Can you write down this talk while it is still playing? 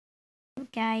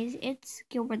guys, it's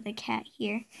Gilbert the Cat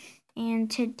here, and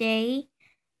today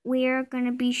we're going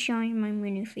to be showing my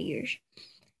minifigures.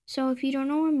 So if you don't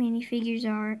know what minifigures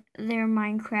are, they're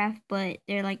Minecraft, but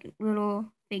they're like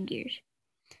little figures.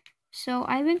 So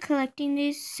I've been collecting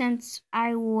these since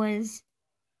I was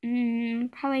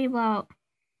probably about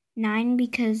 9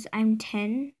 because I'm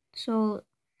 10, so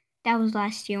that was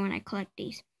last year when I collect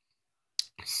these.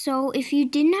 So if you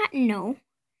did not know,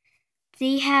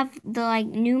 they have the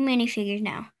new minifigures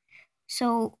now.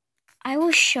 So I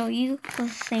will show you the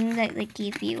thing that they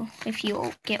give you if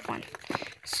you get one.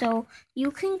 So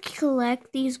you can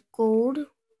collect these gold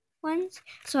ones.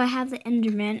 So I have the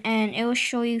Enderman, and it will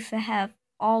show you if I have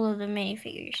all of the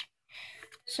minifigures.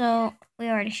 So we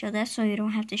already showed that, so you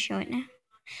don't have to show it now.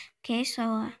 Okay, so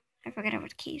I forgot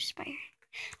about Cave Spider.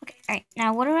 Okay, alright.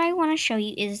 Now what I want to show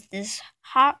you is this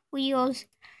Hot Wheels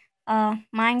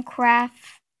Minecraft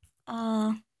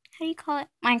how do you call it?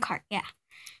 Minecart, yeah.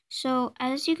 So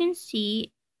as you can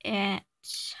see,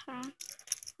 it's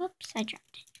whoops, I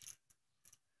dropped it.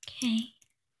 Okay.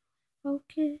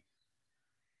 Focus.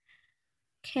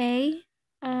 Okay.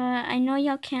 I know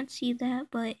y'all can't see that,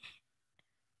 but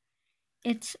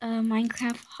it's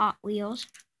Minecraft Hot Wheels.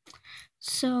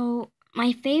 So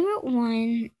my favorite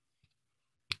one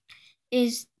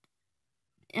is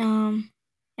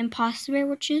Imposter,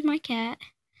 which is my cat.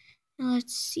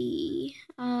 Let's see.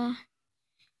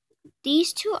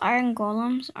 These two iron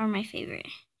golems are my favorite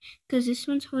because this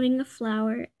one's holding a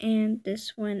flower and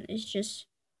this one is just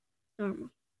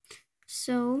normal.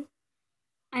 So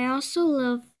I also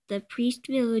love the priest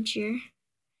villager,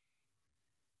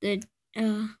 the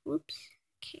whoops,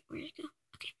 okay, where'd it go?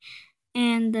 Okay,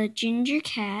 and the ginger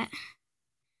cat.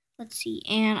 Let's see,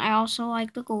 and I also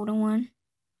like the golden one,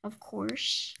 of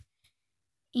course,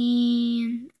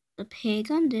 and the pig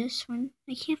on this one.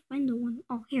 I can't find the one.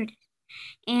 Oh, here it is.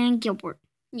 And Gilbert.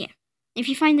 Yeah. If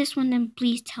you find this one, then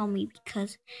please tell me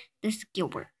because this is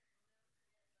Gilbert.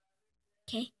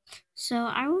 Okay. So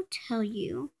I will tell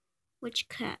you which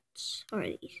cats are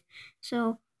these.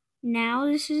 So now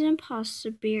this is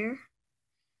Imposter Bear.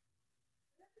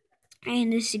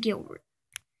 And this is Gilbert.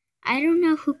 I don't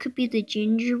know who could be the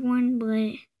ginger one,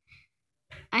 but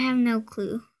I have no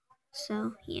clue.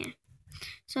 So yeah.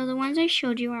 So the ones I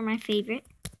showed you are my favorite.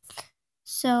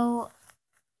 So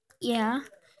yeah.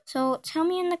 So tell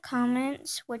me in the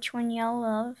comments which one y'all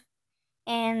love.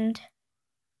 And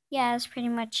yeah, that's pretty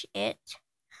much it.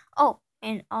 Oh,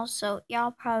 and also,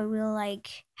 y'all probably will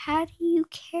like, how do you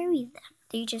carry them?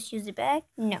 Do you just use a bag?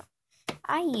 No.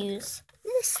 I use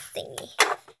this thingy.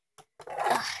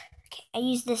 Okay, I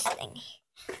use this thingy.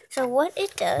 So what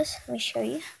it does, let me show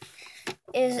you,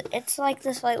 is it's like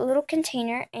this little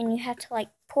container, and you have to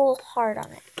pull hard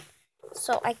on it.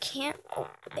 So I can't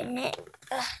open it.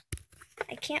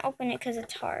 I can't open it because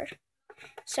it's hard.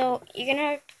 So you're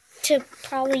gonna have to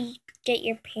probably get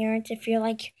your parents if you're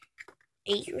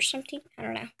 8 or something. I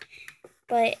don't know.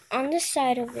 But on the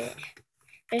side of it,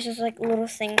 there's this little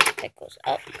thing that goes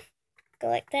up. Go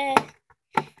like that.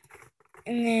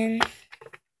 And then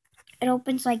it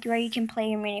opens where you can play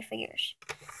your minifigures.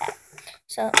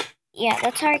 So yeah,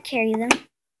 that's how I carry them.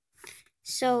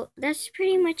 So that's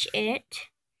pretty much it.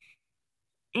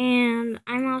 And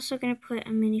I'm also going to put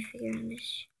a minifigure on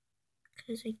this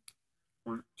because I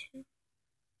want to.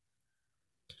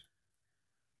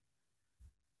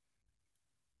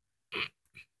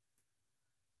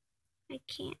 I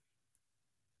can't.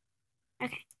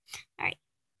 Okay. Alright.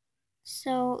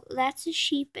 So that's a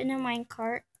sheep in a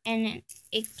minecart, and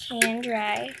it can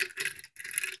dry.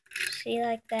 See,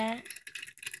 like that.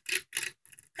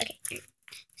 Okay.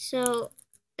 So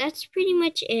that's pretty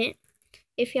much it.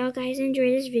 If y'all guys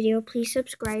enjoyed this video, please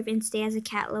subscribe and stay as a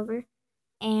cat lover.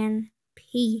 And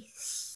peace.